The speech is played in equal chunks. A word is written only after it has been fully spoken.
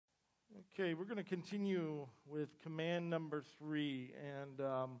Okay, we're going to continue with command number 3,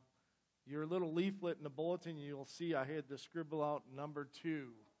 and your little leaflet in the bulletin, you'll see I had to scribble out number 2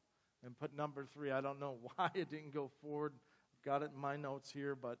 and put number 3. I don't know why it didn't go forward. I've got it in my notes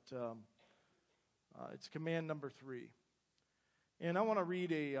here, but it's command number 3. And I want to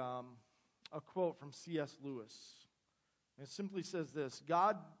read a quote from C.S. Lewis. It simply says this: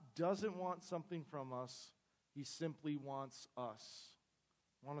 God doesn't want something from us, He simply wants us.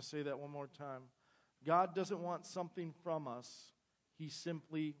 I want to say that one more time. God doesn't want something from us. He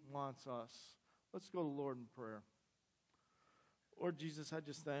simply wants us. Let's go to the Lord in prayer. Lord Jesus, I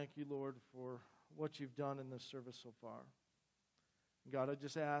just thank you, Lord, for what you've done in this service so far. God, I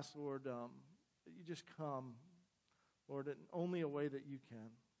just ask, Lord, that you just come, Lord, in only a way that you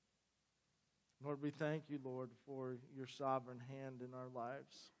can. Lord, we thank you, Lord, for your sovereign hand in our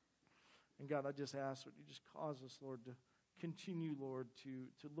lives. And God, I just ask that you just cause us, Lord, to continue, Lord,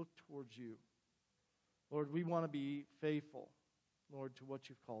 to look towards you. Lord, we want to be faithful, Lord, to what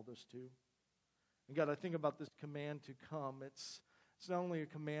you've called us to. And God, I think about this command to come. It's not only a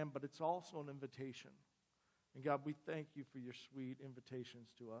command, but it's also an invitation. And God, we thank you for your sweet invitations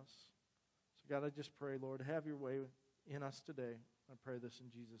to us. So God, I just pray, Lord, have your way in us today. I pray this in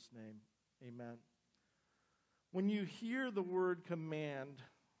Jesus' name. Amen. When you hear the word command,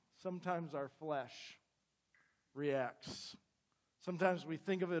 sometimes our flesh reacts. Sometimes we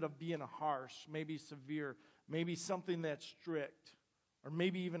think of it of being harsh, maybe severe, maybe something that's strict, or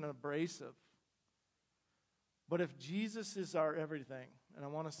maybe even abrasive. But if Jesus is our everything, and I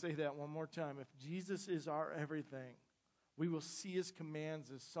want to say that one more time, if Jesus is our everything, we will see his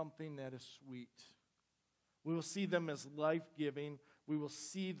commands as something that is sweet. We will see them as life-giving. We will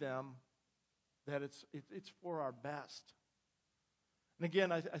see them that it's for our best. And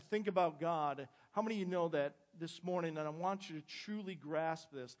again, I think about God. How many of you know that this morning, and I want you to truly grasp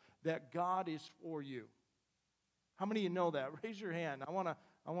this, that God is for you? How many of you know that? Raise your hand. I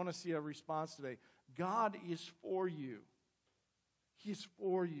want to see a response today. God is for you. He's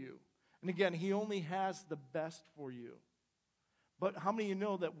for you. And again, he only has the best for you. But how many of you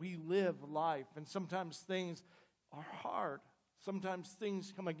know that we live life, and sometimes things are hard. Sometimes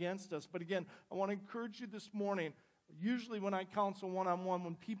things come against us. But again, I want to encourage you this morning. Usually when I counsel one-on-one,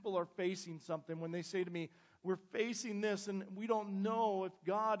 when people are facing something, when they say to me, we're facing this and we don't know if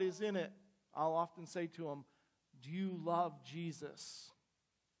God is in it, I'll often say to them, do you love Jesus?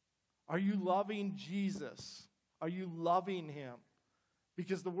 Are you loving Jesus? Are you loving him?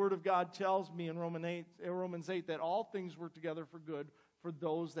 Because the Word of God tells me in Romans 8 that all things work together for good for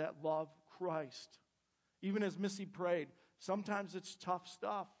those that love Christ. Even as Missy prayed, sometimes it's tough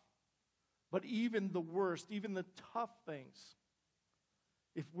stuff. But even the worst, even the tough things,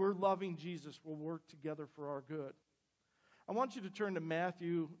 if we're loving Jesus, will work together for our good. I want you to turn to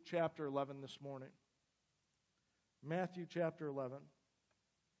Matthew chapter 11 this morning. Matthew chapter 11.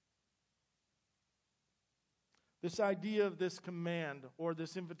 This idea of this command or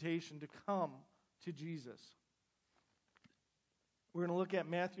this invitation to come to Jesus. We're going to look at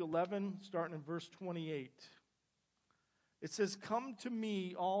Matthew 11, starting in verse 28. It says, "Come to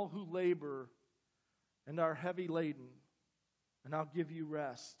me, all who labor and are heavy laden, and I'll give you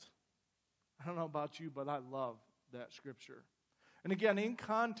rest." I don't know about you, but I love that scripture. And again, in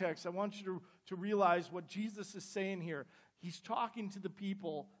context, I want you to realize what Jesus is saying here. He's talking to the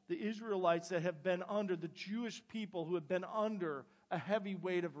people, the Israelites that have been under, the Jewish people who have been under a heavy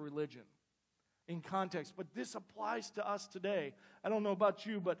weight of religion. In context. But this applies to us today. I don't know about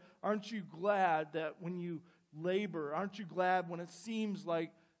you, but aren't you glad that when you labor, aren't you glad when it seems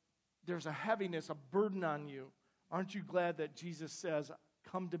like there's a heaviness, a burden on you? Aren't you glad that Jesus says,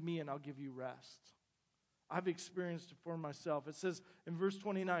 come to me and I'll give you rest? I've experienced it for myself. It says in verse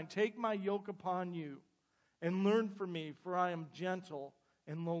 29, "Take my yoke upon you and learn from me, for I am gentle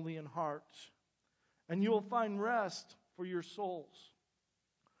and lowly in heart, and you will find rest for your souls.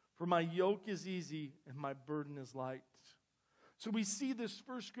 For my yoke is easy and my burden is light." So we see this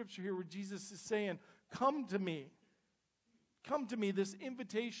first scripture here where Jesus is saying, come to me. Come to me, this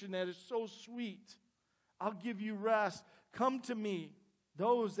invitation that is so sweet. I'll give you rest. Come to me,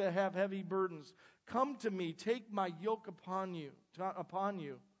 those that have heavy burdens. Come to me, take my yoke upon you.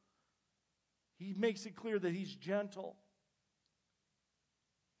 He makes it clear that he's gentle.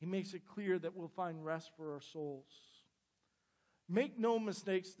 He makes it clear that we'll find rest for our souls. Make no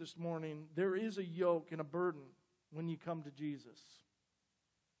mistakes this morning. There is a yoke and a burden when you come to Jesus.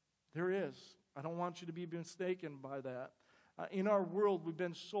 There is. I don't want you to be mistaken by that. In our world, we've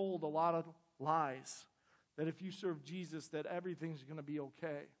been sold a lot of lies. That if you serve Jesus, that everything's going to be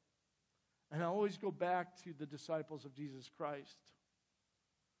okay. And I always go back to the disciples of Jesus Christ.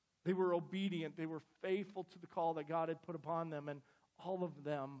 They were obedient. They were faithful to the call that God had put upon them, and all of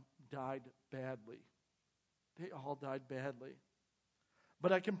them died badly. They all died badly.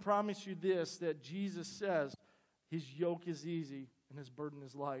 But I can promise you this, that Jesus says his yoke is easy and his burden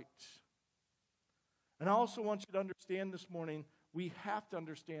is light. And I also want you to understand this morning, we have to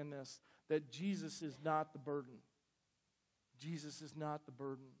understand this, that Jesus is not the burden. Jesus is not the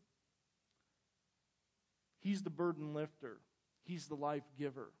burden. He's the burden lifter. He's the life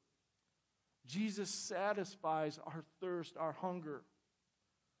giver. Jesus satisfies our thirst, our hunger.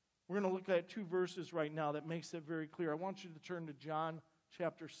 We're going to look at 2 verses right now that makes it very clear. I want you to turn to John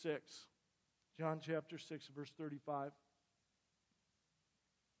chapter 6. John chapter 6, verse 35.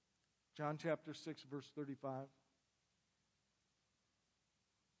 John chapter 6, verse 35.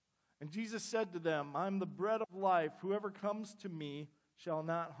 And Jesus said to them, I'm the bread of life. Whoever comes to me shall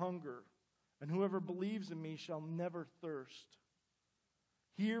not hunger, and whoever believes in me shall never thirst.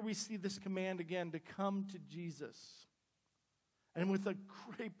 Here we see this command again to come to Jesus. And with a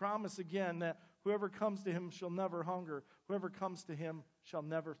great promise again that whoever comes to him shall never hunger. Whoever comes to him shall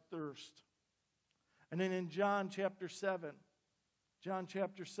never thirst. And then in John chapter 7,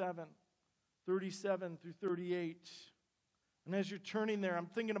 37 through 38. And as you're turning there, I'm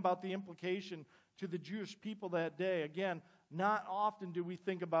thinking about the implication to the Jewish people that day. Again, not often do we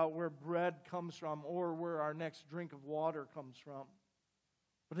think about where bread comes from or where our next drink of water comes from.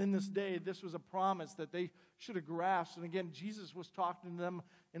 But in this day, this was a promise that they should have grasped. And again, Jesus was talking to them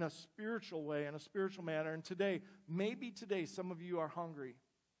in a spiritual way, in a spiritual manner. And today, maybe today, some of you are hungry.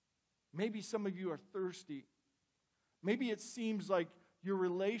 Maybe some of you are thirsty. Maybe it seems like your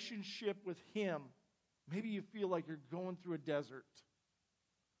relationship with him, maybe you feel like you're going through a desert.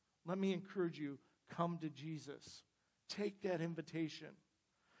 Let me encourage you, come to Jesus. Take that invitation.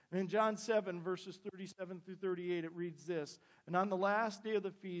 And in John 7, verses 37 through 38, it reads this. And on the last day of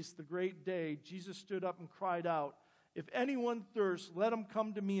the feast, the great day, Jesus stood up and cried out, if anyone thirsts, let him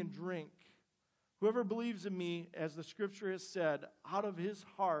come to me and drink. Whoever believes in me, as the scripture has said, out of his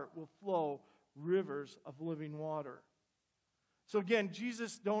heart will flow rivers of living water. So again,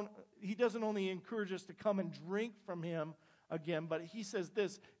 Jesus doesn't only encourage us to come and drink from him again, but he says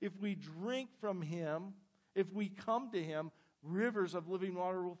this, if we drink from him, if we come to him, rivers of living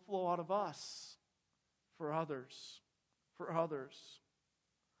water will flow out of us for others. For others.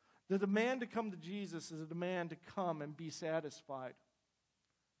 The demand to come to Jesus is a demand to come and be satisfied.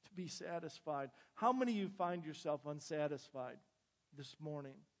 To be satisfied. How many of you find yourself unsatisfied this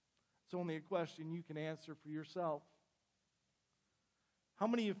morning? It's only a question you can answer for yourself. How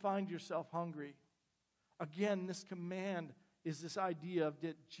many of you find yourself hungry? Again, this command is this idea of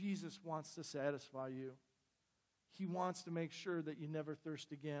that Jesus wants to satisfy you. He wants to make sure that you never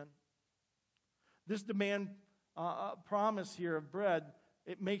thirst again. This demand promise here of bread,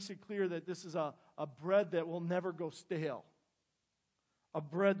 it makes it clear that this is a bread that will never go stale. A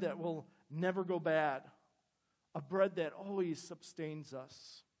bread that will never go bad. A bread that always sustains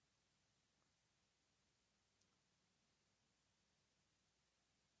us.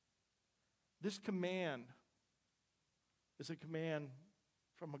 This command is a command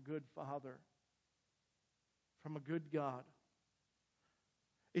from a good Father. From a good God.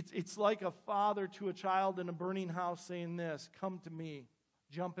 It's like a father to a child in a burning house saying this, come to me,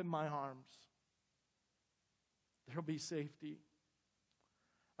 jump in my arms. There'll be safety.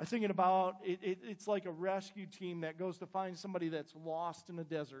 I'm thinking about, it's like a rescue team that goes to find somebody that's lost in a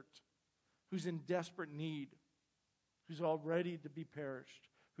desert, who's in desperate need, who's all ready to be perished,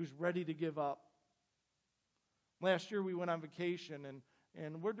 who's ready to give up. Last year we went on vacation,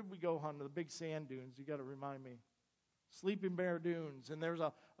 and where did we go, hon? To the big sand dunes. You got to remind me. Sleeping Bear Dunes. And there's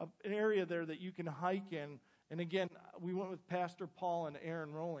an area there that you can hike in. And again, we went with Pastor Paul and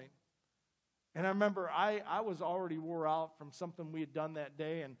Aaron Rowling. And I remember I was already wore out from something we had done that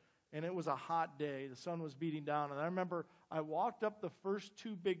day, and it was a hot day. The sun was beating down. And I remember I walked up the first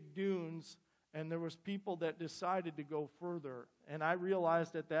 2 big dunes, and there was people that decided to go further. And I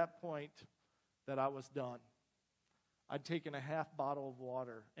realized at that point that I was done. I'd taken a half bottle of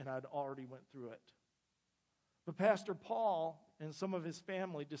water, and I'd already went through it. But Pastor Paul and some of his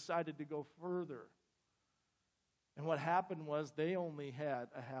family decided to go further. And what happened was they only had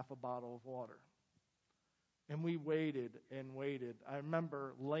a half a bottle of water. And we waited and waited. I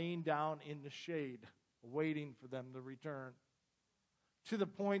remember laying down in the shade, waiting for them to return. To the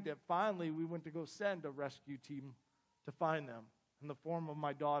point that finally we went to go send a rescue team to find them in the form of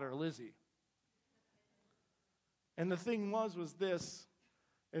my daughter, Lizzie. And the thing was this,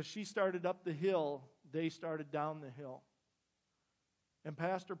 as she started up the hill, they started down the hill. And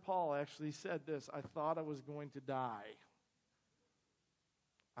Pastor Paul actually said this, I thought I was going to die.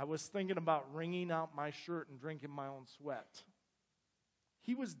 I was thinking about wringing out my shirt and drinking my own sweat.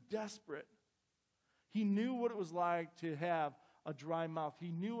 He was desperate. He knew what it was like to have a dry mouth. He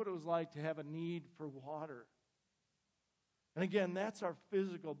knew what it was like to have a need for water. And again, that's our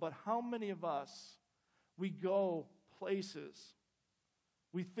physical. But how many of us, we go places,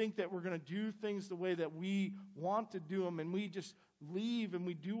 we think that we're going to do things the way that we want to do them, and we just leave and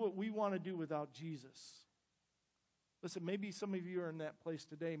we do what we want to do without Jesus. Listen, maybe some of you are in that place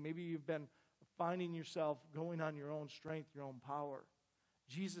today. Maybe you've been finding yourself going on your own strength, your own power.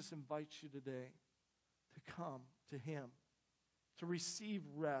 Jesus invites you today to come to Him, to receive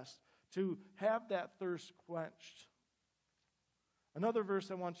rest, to have that thirst quenched. Another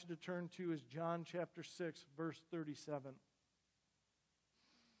verse I want you to turn to is John chapter 6, verse 37.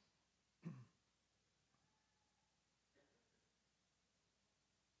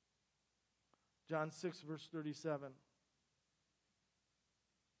 John 6, verse 37.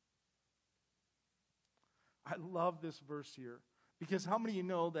 I love this verse here, because how many of you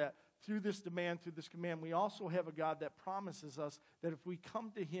know that through this demand, through this command, we also have a God that promises us that if we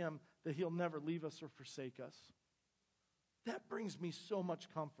come to Him, that He'll never leave us or forsake us. That brings me so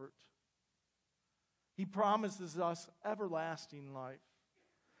much comfort. He promises us everlasting life.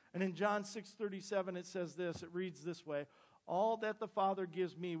 And in John 6:37 it says this, it reads this way, all that the Father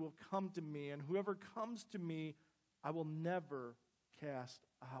gives me will come to me, and whoever comes to me, I will never cast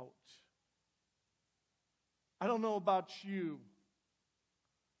out. I don't know about you,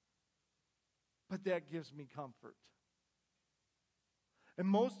 but that gives me comfort. And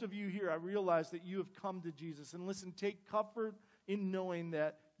most of you here, I realize that you have come to Jesus. And listen, take comfort in knowing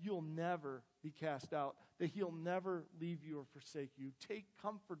that you'll never be cast out, that He'll never leave you or forsake you. Take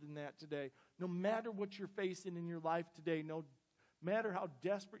comfort in that today. No matter what you're facing in your life today, no matter how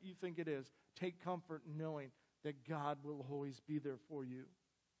desperate you think it is, take comfort in knowing that God will always be there for you.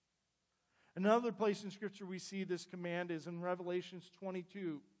 Another place in Scripture we see this command is in Revelations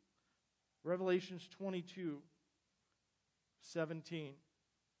 22. Revelations 22, 17.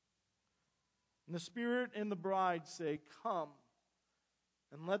 And the Spirit and the bride say, come.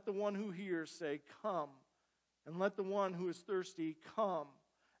 And let the one who hears say, come. And let the one who is thirsty come.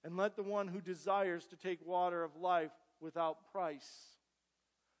 And let the one who desires to take water of life without price.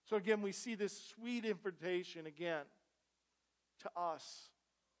 So again, we see this sweet invitation again to us,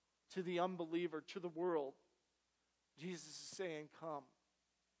 to the unbeliever, to the world. Jesus is saying, come.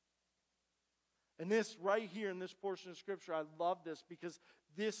 And this right here in this portion of Scripture, I love this because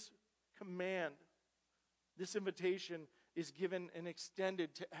this command, this invitation is given and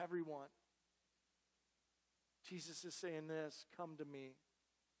extended to everyone. Jesus is saying this, come to me.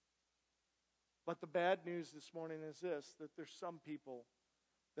 But the bad news this morning is this, that there's some people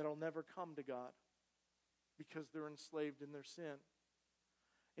that will never come to God because they're enslaved in their sin.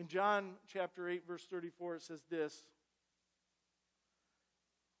 In John chapter 8, verse 34, it says this.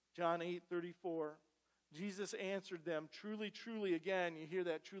 John 8:34. Jesus answered them, truly, truly, again, you hear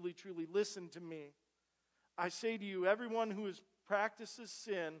that, truly, truly, listen to me. I say to you, everyone who practices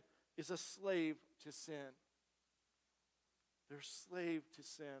sin is a slave to sin. They're slave to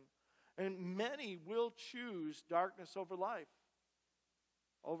sin. And many will choose darkness over life,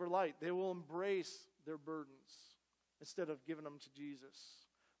 over light. They will embrace their burdens instead of giving them to Jesus.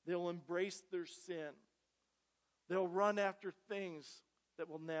 They'll embrace their sin. They'll run after things that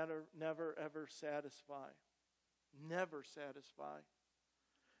will never, ever satisfy. Never satisfy.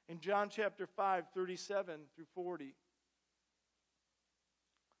 In John chapter 5, 37 through 40.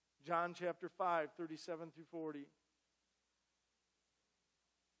 John chapter 5, 37 through 40.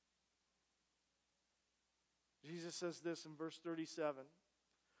 Jesus says this in verse 37.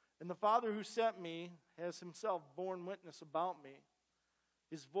 And the Father who sent me has Himself borne witness about me.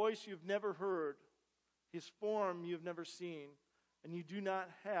 His voice you've never heard. His form you've never seen. And you do not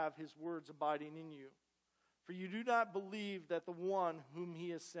have His words abiding in you. For you do not believe that the one whom He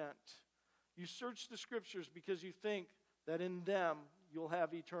has sent. You search the Scriptures because you think that in them you'll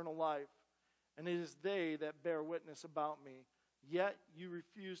have eternal life. And it is they that bear witness about me. Yet you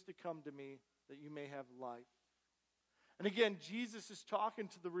refuse to come to me that you may have life. And again, Jesus is talking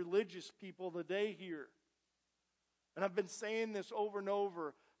to the religious people of the day here. And I've been saying this over and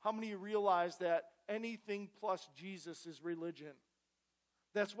over. How many of you realize that anything plus Jesus is religion?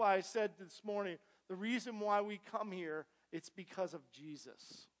 That's why I said this morning, the reason why we come here, it's because of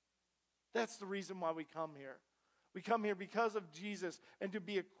Jesus. That's the reason why we come here. We come here because of Jesus and to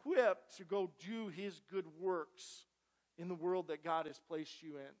be equipped to go do His good works in the world that God has placed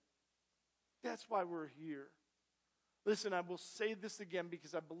you in. That's why we're here. Listen, I will say this again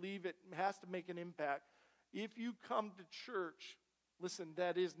because I believe it has to make an impact. If you come to church Listen,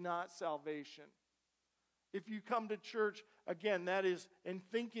 that is not salvation. If you come to church, again, that is, and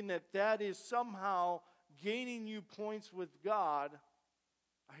thinking that that is somehow gaining you points with God,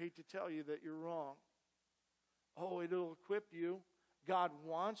 I hate to tell you that you're wrong. Oh, it'll equip you. God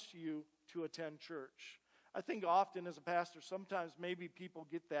wants you to attend church. I think often as a pastor, sometimes maybe people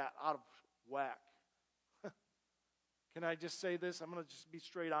get that out of whack. Can I just say this? I'm going to just be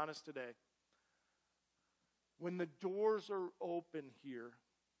straight honest today. When the doors are open here,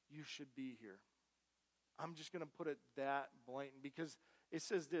 you should be here. I'm just going to put it that blatant because it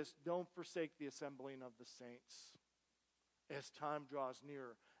says this, don't forsake the assembling of the saints as time draws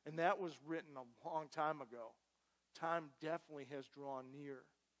nearer. And that was written a long time ago. Time definitely has drawn near.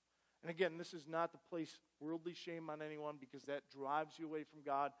 And again, this is not to place worldly shame on anyone because that drives you away from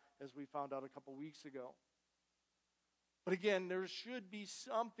God, as we found out a couple weeks ago. But again, there should be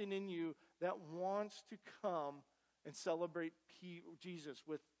something in you that wants to come and celebrate Jesus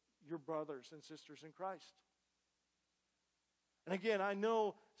with your brothers and sisters in Christ. And again, I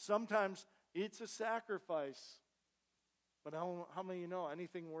know sometimes it's a sacrifice. But how many of you know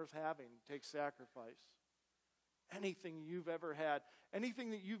anything worth having takes sacrifice? Anything you've ever had,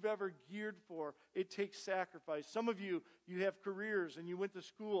 anything that you've ever geared for, it takes sacrifice. Some of you have careers and you went to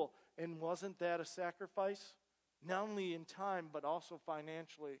school, and wasn't that a sacrifice? Not only in time, but also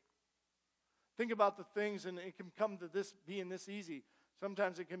financially. Think about the things, and it can come to this being this easy.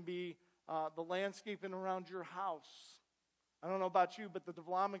 Sometimes it can be the landscaping around your house. I don't know about you, but the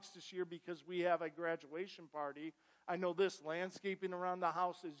DeVlaminck's this year, because we have a graduation party, I know this, landscaping around the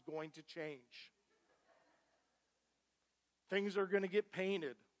house is going to change. Things are going to get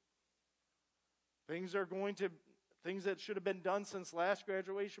painted. Things that should have been done since last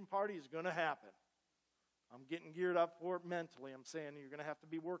graduation party is going to happen. I'm getting geared up for it mentally. I'm saying you're going to have to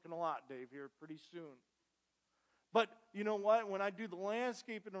be working a lot, Dave, here pretty soon. But you know what? When I do the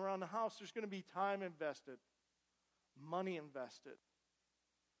landscaping around the house, there's going to be time invested, money invested.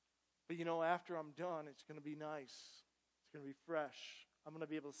 But you know, after I'm done, it's going to be nice. It's going to be fresh. I'm going to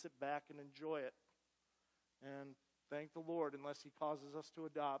be able to sit back and enjoy it. And thank the Lord, unless He causes us to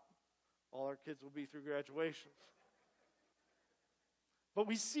adopt, all our kids will be through graduations. But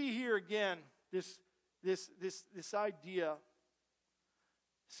we see here again this idea. It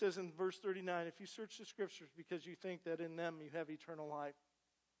says in verse 39, if you search the Scriptures because you think that in them you have eternal life.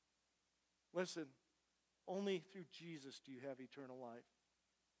 Listen, only through Jesus do you have eternal life.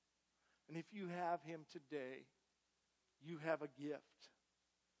 And if you have Him today, you have a gift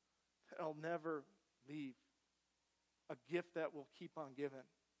that'll never leave. A gift that will keep on giving.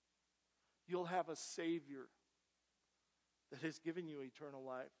 You'll have a Savior that has given you eternal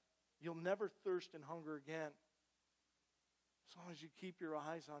life. You'll never thirst and hunger again as long as you keep your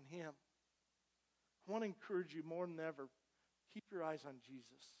eyes on Him. I want to encourage you more than ever, keep your eyes on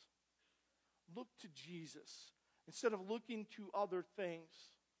Jesus. Look to Jesus instead of looking to other things.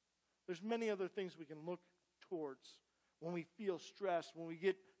 There's many other things we can look towards when we feel stressed, when we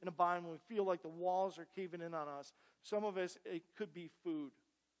get in a bind, when we feel like the walls are caving in on us. Some of us, it could be food.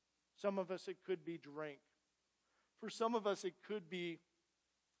 Some of us, it could be drink. For some of us, it could be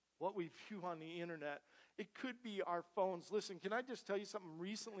what we view on the internet. It could be our phones. Listen, can I just tell you something?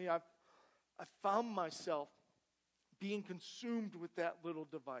 Recently, I found myself being consumed with that little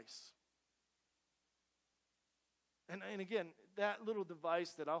device. And again, that little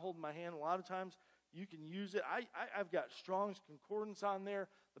device that I hold in my hand, a lot of times you can use it. I've got Strong's Concordance on there,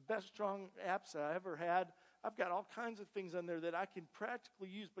 the best Strong apps that I ever had. I've got all kinds of things on there that I can practically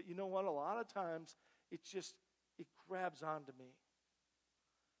use. But you know what? A lot of times, it grabs onto me.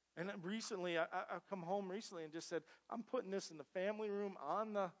 And recently, I've come home recently and just said, I'm putting this in the family room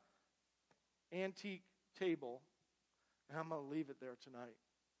on the antique table, and I'm going to leave it there tonight.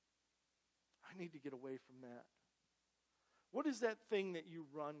 I need to get away from that. What is that thing that you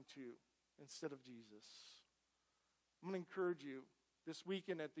run to instead of Jesus? I'm going to encourage you this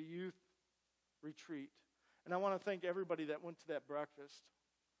weekend at the youth retreat. And I want to thank everybody that went to that breakfast.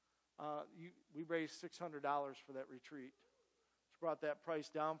 We raised $600 for that retreat. Which brought that price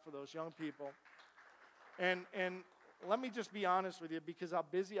down for those young people. And let me just be honest with you, because how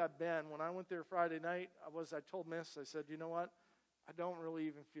busy I've been. When I went there Friday night, I told Miss, I said, you know what? I don't really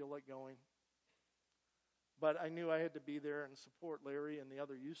even feel like going. But I knew I had to be there and support Larry and the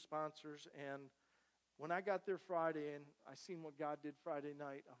other youth sponsors. And when I got there Friday and I seen what God did Friday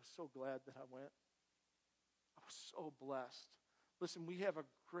night, I was so glad that I went. I was so blessed. Listen, we have a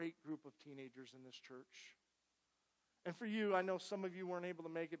great group of teenagers in this church. And for you, I know some of you weren't able to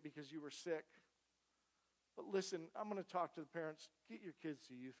make it because you were sick. But listen, I'm going to talk to the parents. Get your kids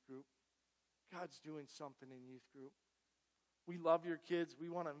to youth group. God's doing something in youth group. We love your kids. We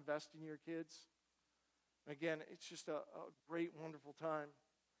want to invest in your kids. Again, it's just a great, wonderful time.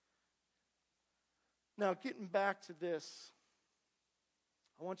 Now, getting back to this,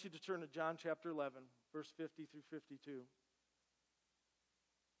 I want you to turn to John chapter 11, verse 50 through 52.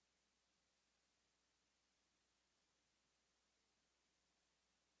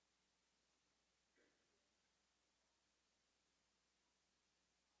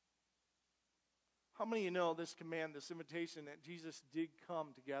 How many of you know this command, this invitation that Jesus did come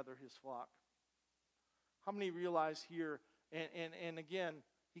to gather his flock? How many realize here, and again,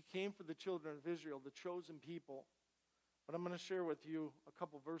 he came for the children of Israel, the chosen people. But I'm going to share with you a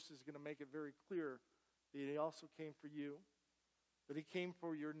couple verses going to make it very clear that he also came for you, that he came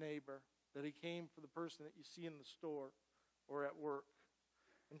for your neighbor, that he came for the person that you see in the store or at work.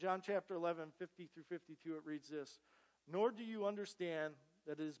 In John chapter 11, 50 through 52, it reads this, "Nor do you understand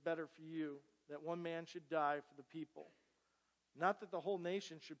that it is better for you that one man should die for the people, not that the whole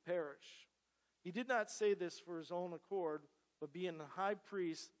nation should perish. He did not say this for his own accord, but being the high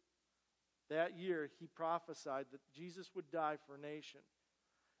priest that year, he prophesied that Jesus would die for a nation,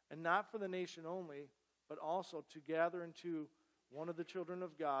 and not for the nation only, but also to gather into one of the children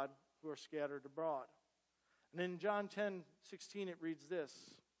of God who are scattered abroad." And in John 10:16, it reads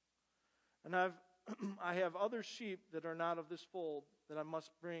this, "And I have other sheep that are not of this fold, that I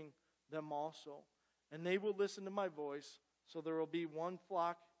must bring them also, and they will listen to my voice, so there will be one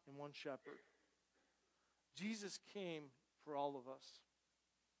flock and one shepherd." Jesus came for all of us.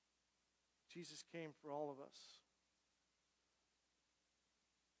 Jesus came for all of us.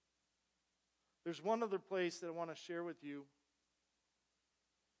 There's one other place that I want to share with you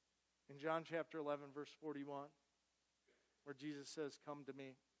in John chapter 11, verse 41, where Jesus says, "Come to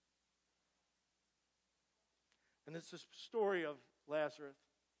me." And it's the story of Lazarus.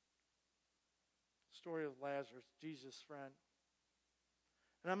 Story of Lazarus, Jesus' friend.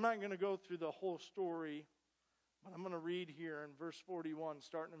 And I'm not going to go through the whole story, but I'm going to read here in verse 41,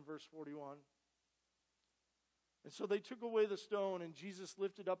 starting in verse 41. "And so they took away the stone, and Jesus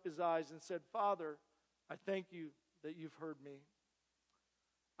lifted up his eyes and said, 'Father, I thank you that you've heard me.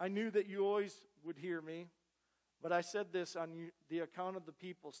 I knew that you always would hear me, but I said this on the account of the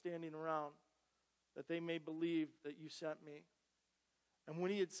people standing around, that they may believe that you sent me.' And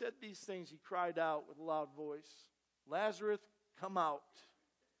when he had said these things, he cried out with a loud voice, 'Lazarus, come out.'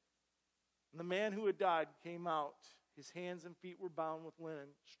 And the man who had died came out. His hands and feet were bound with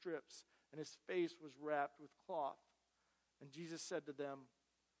linen strips, and his face was wrapped with cloth. And Jesus said to them,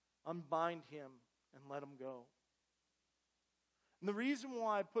 'Unbind him and let him go.'" And the reason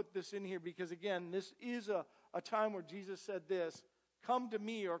why I put this in here, because again, this is a time where Jesus said this, "Come to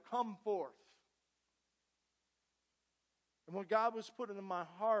me," or "Come forth." And what God was putting in my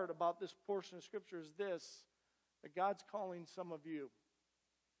heart about this portion of Scripture is this, that God's calling some of you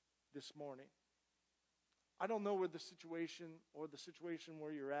this morning. I don't know where the situation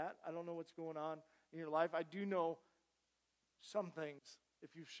where you're at. I don't know what's going on in your life. I do know some things,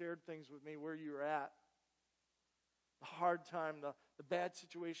 if you've shared things with me, where you're at. The hard time, the bad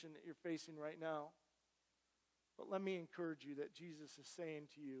situation that you're facing right now. But let me encourage you that Jesus is saying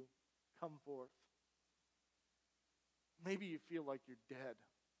to you, "Come forth." Maybe you feel like you're dead.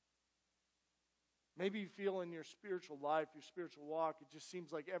 Maybe you feel in your spiritual life, your spiritual walk, it just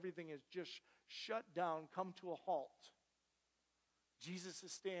seems like everything is just shut down, come to a halt. Jesus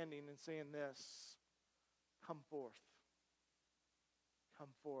is standing and saying this, "Come forth.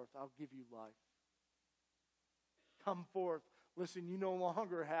 Come forth. I'll give you life. Come forth." Listen, you no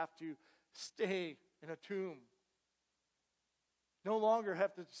longer have to stay in a tomb. No longer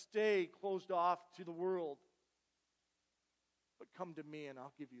have to stay closed off to the world. But come to me and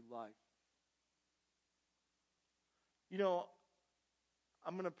I'll give you life. You know,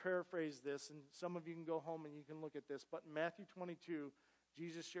 I'm going to paraphrase this, and some of you can go home and you can look at this. But in Matthew 22,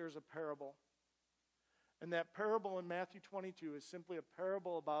 Jesus shares a parable. And that parable in Matthew 22 is simply a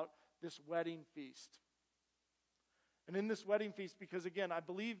parable about this wedding feast. And in this wedding feast, because again, I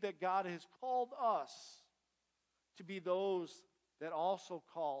believe that God has called us to be those that also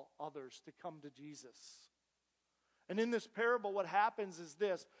call others to come to Jesus. And in this parable, what happens is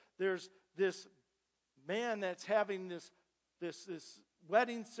this. There's this man that's having this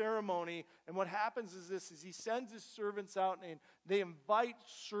wedding ceremony, and what happens is this, is he sends his servants out and they invite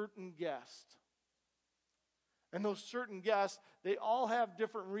certain guests. And those certain guests, they all have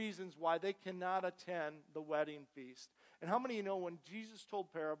different reasons why they cannot attend the wedding feast. And how many of you know when Jesus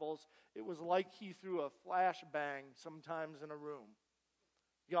told parables, it was like he threw a flashbang sometimes in a room?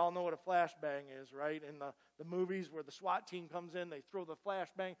 You all know what a flashbang is, right? In the movies where the SWAT team comes in, they throw the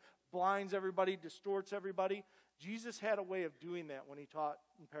flashbang, blinds everybody, distorts everybody. Jesus had a way of doing that when he taught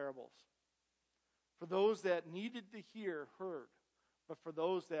in parables. For those that needed to hear, heard. But for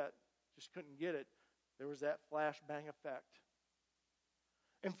those that just couldn't get it, there was that flashbang effect.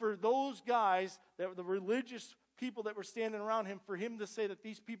 And for those guys, that were the religious people that were standing around him, for him to say that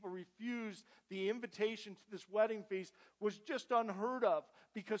these people refused the invitation to this wedding feast was just unheard of,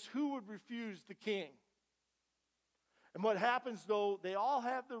 because who would refuse the king? And what happens, though, they all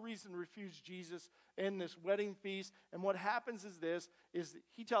have the reason to refuse Jesus in this wedding feast. And what happens is this, is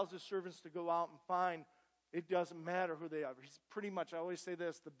he tells his servants to go out and find, it doesn't matter who they are. He's pretty much, I always say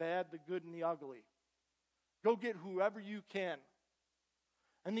this, the bad, the good, and the ugly. Go get whoever you can.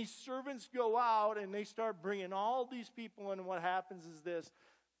 And these servants go out and they start bringing all these people in. And what happens is this,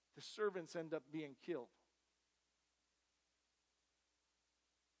 the servants end up being killed.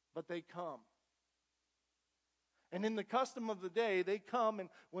 But they come. And in the custom of the day, they come, and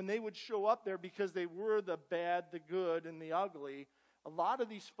when they would show up there, because they were the bad, the good, and the ugly, a lot of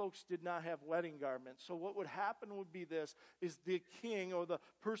these folks did not have wedding garments. So what would happen would be this, is the king or the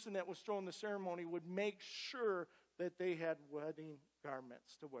person that was throwing the ceremony would make sure that they had wedding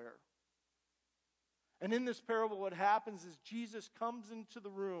garments to wear. And in this parable, what happens is Jesus comes into the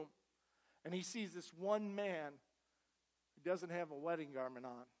room, and he sees this one man who doesn't have a wedding garment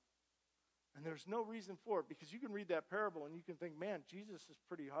on. And there's no reason for it, because you can read that parable and you can think, man, Jesus is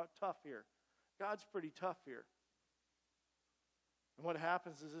pretty tough here. God's pretty tough here. And what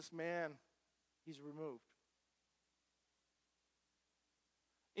happens is this man, he's removed.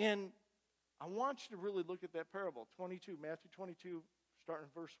 And I want you to really look at that parable, 22, Matthew 22, starting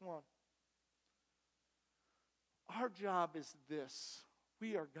in verse 1. Our job is this.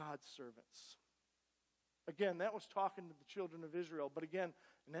 We are God's servants. Again, that was talking to the children of Israel. But again,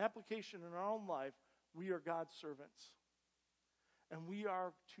 an application in our own life, we are God's servants. And we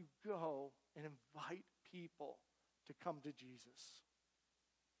are to go and invite people to come to Jesus.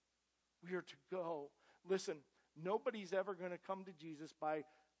 We are to go. Listen, nobody's ever going to come to Jesus by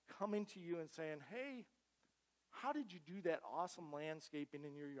coming to you and saying, hey, how did you do that awesome landscaping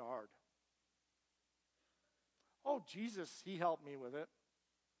in your yard? Oh, Jesus, he helped me with it.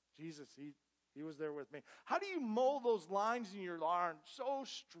 Jesus, he was there with me. How do you mow those lines in your lawn so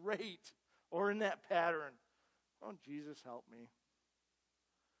straight or in that pattern? Oh, Jesus, help me.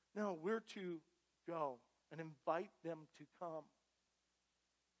 No, we're to go and invite them to come.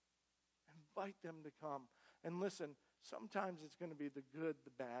 Invite them to come. And listen, sometimes it's going to be the good,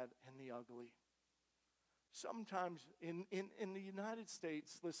 the bad, and the ugly. Sometimes in the United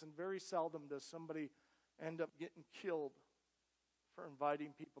States, listen, very seldom does somebody end up getting killed for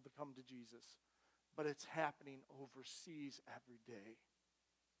inviting people to come to Jesus. But it's happening overseas every day.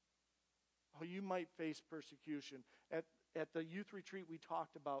 Oh, you might face persecution. At the youth retreat, we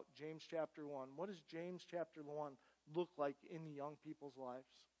talked about James chapter 1. What does James chapter 1 look like in the young people's lives?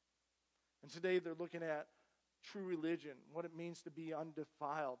 And today they're looking at true religion, what it means to be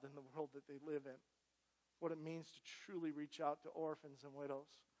undefiled in the world that they live in, what it means to truly reach out to orphans and widows,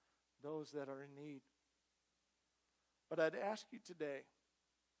 those that are in need. But I'd ask you today,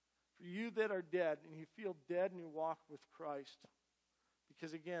 for you that are dead and you feel dead in your walk with Christ,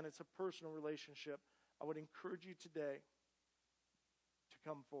 because again, it's a personal relationship, I would encourage you today to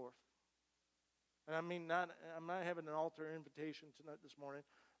come forth. And I mean, I'm not having an altar invitation tonight this morning,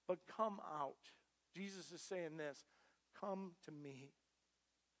 but come out. Jesus is saying this, come to me.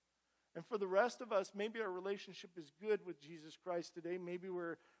 And for the rest of us, maybe our relationship is good with Jesus Christ today. Maybe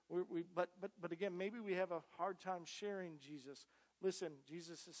but again, maybe we have a hard time sharing Jesus. Listen,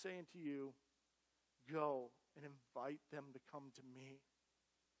 Jesus is saying to you, go and invite them to come to me.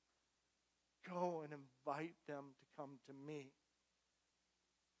 Go and invite them to come to me.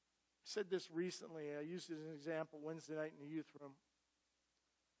 I said this recently. I used it as an example Wednesday night in the youth room.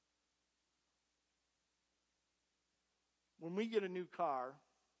 When we get a new car,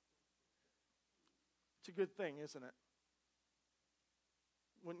 it's a good thing, isn't it?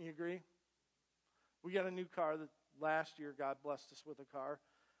 Wouldn't you agree? We got a new car that last year God blessed us with a car.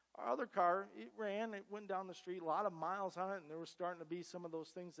 Our other car, it went down the street, a lot of miles on it, and there was starting to be some of those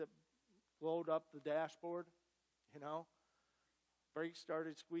things that glowed up the dashboard, Brakes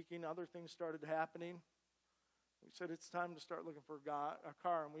started squeaking, other things started happening. We said it's time to start looking for a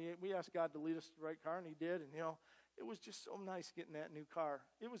car, and we asked God to lead us to the right car, and he did, and it was just so nice getting that new car.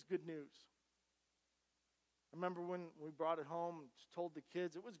 It was good news. I remember when we brought it home and told the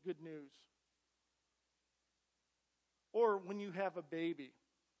kids, it was good news. Or when you have a baby,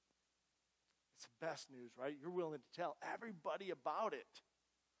 it's the best news, right? You're willing to tell everybody about it.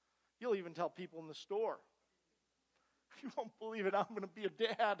 You'll even tell people in the store. You won't believe it, I'm going to be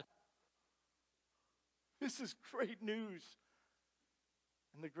a dad. This is great news.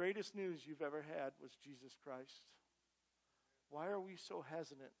 And the greatest news you've ever had was Jesus Christ. Why are we so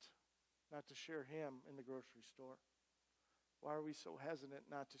hesitant not to share him in the grocery store? Why are we so hesitant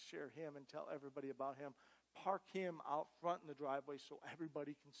not to share him and tell everybody about him? Park him out front in the driveway so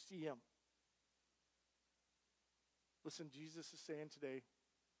everybody can see him. Listen, Jesus is saying today,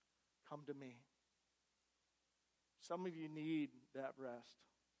 come to me. Some of you need that rest.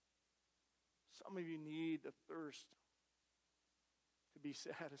 Some of you need a thirst to be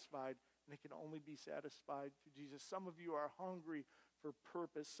satisfied, and it can only be satisfied through Jesus. Some of you are hungry for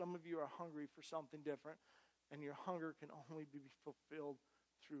purpose. Some of you are hungry for something different, and your hunger can only be fulfilled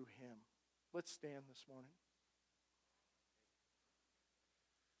through him. Let's stand this morning.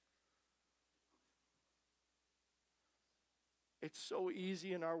 It's so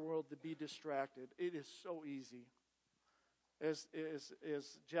easy in our world to be distracted. It is so easy. As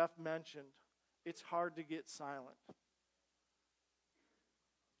Jeff mentioned, it's hard to get silent.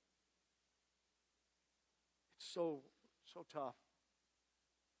 It's so tough.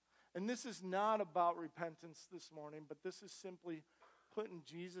 And this is not about repentance this morning, but this is simply putting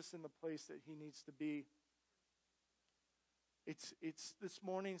Jesus in the place that he needs to be. It's this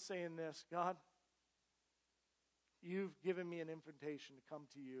morning saying this, God, you've given me an invitation to come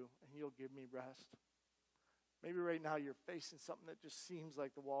to you, and you'll give me rest. Maybe right now you're facing something that just seems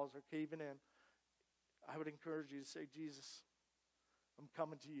like the walls are caving in. I would encourage you to say, Jesus, I'm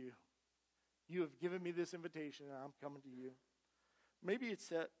coming to you. You have given me this invitation, and I'm coming to you. Maybe it's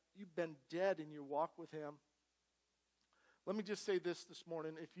that you've been dead in your walk with him. Let me just say this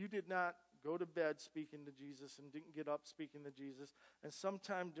morning. If you did not go to bed speaking to Jesus and didn't get up speaking to Jesus, and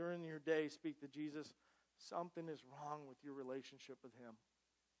sometime during your day speak to Jesus, something is wrong with your relationship with him.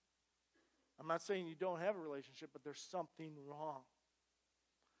 I'm not saying you don't have a relationship, but there's something wrong.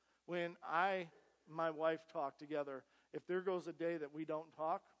 When I and my wife talk together, if there goes a day that we don't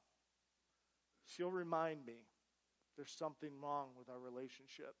talk, she'll remind me there's something wrong with our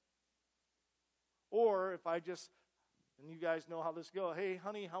relationship. Or if I just, and you guys know how this goes, hey,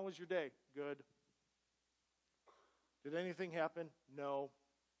 honey, how was your day? Good. Did anything happen? No.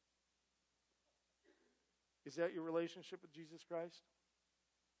 Is that your relationship with Jesus Christ?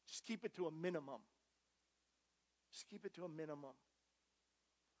 Just keep it to a minimum. Just keep it to a minimum.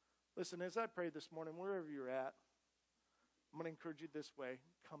 Listen, as I pray this morning, wherever you're at, I'm going to encourage you this way.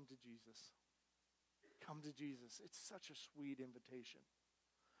 Come to Jesus. Come to Jesus. It's such a sweet invitation.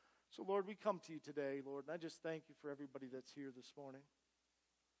 So, Lord, we come to you today, Lord, and I just thank you for everybody that's here this morning.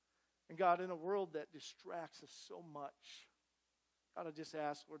 And God, in a world that distracts us so much, God, I just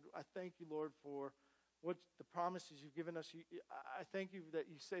ask, Lord, I thank you, Lord, for what the promises you've given us. I thank you that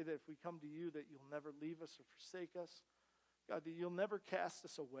you say that if we come to you, that you'll never leave us or forsake us. God, that you'll never cast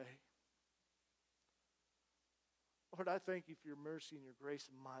us away. Lord, I thank you for your mercy and your grace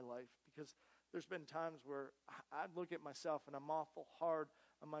in my life, because there's been times where I look at myself and I'm awful hard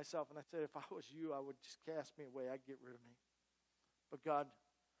on myself, and I say, if I was you, I would just cast me away. I'd get rid of me. But God,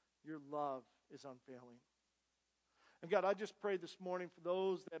 your love is unfailing. And God, I just pray this morning for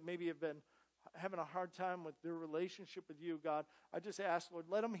those that maybe have been having a hard time with their relationship with you, God. I just ask, Lord,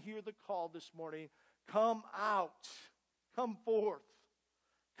 let them hear the call this morning. Come out. Come forth.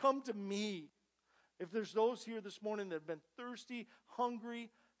 Come to me. If there's those here this morning that have been thirsty, hungry,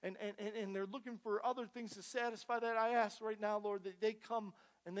 and they're looking for other things to satisfy that, I ask right now, Lord, that they come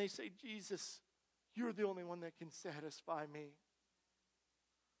and they say, Jesus, you're the only one that can satisfy me.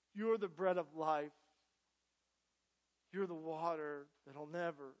 You're the bread of life. You're the water that'll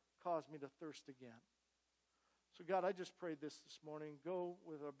never cause me to thirst again. So God, I just pray this morning. Go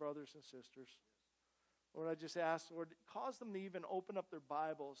with our brothers and sisters. Lord, I just ask, Lord, cause them to even open up their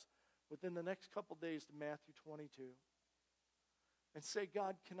Bibles within the next couple days to Matthew 22. And say,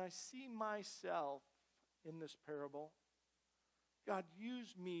 God, can I see myself in this parable? God,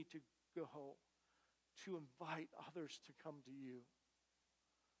 use me to go, to invite others to come to you.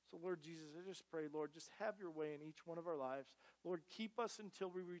 So, Lord Jesus, I just pray, Lord, just have your way in each one of our lives. Lord, keep us until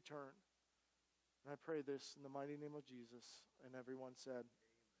we return. And I pray this in the mighty name of Jesus. And everyone said,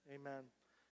 amen.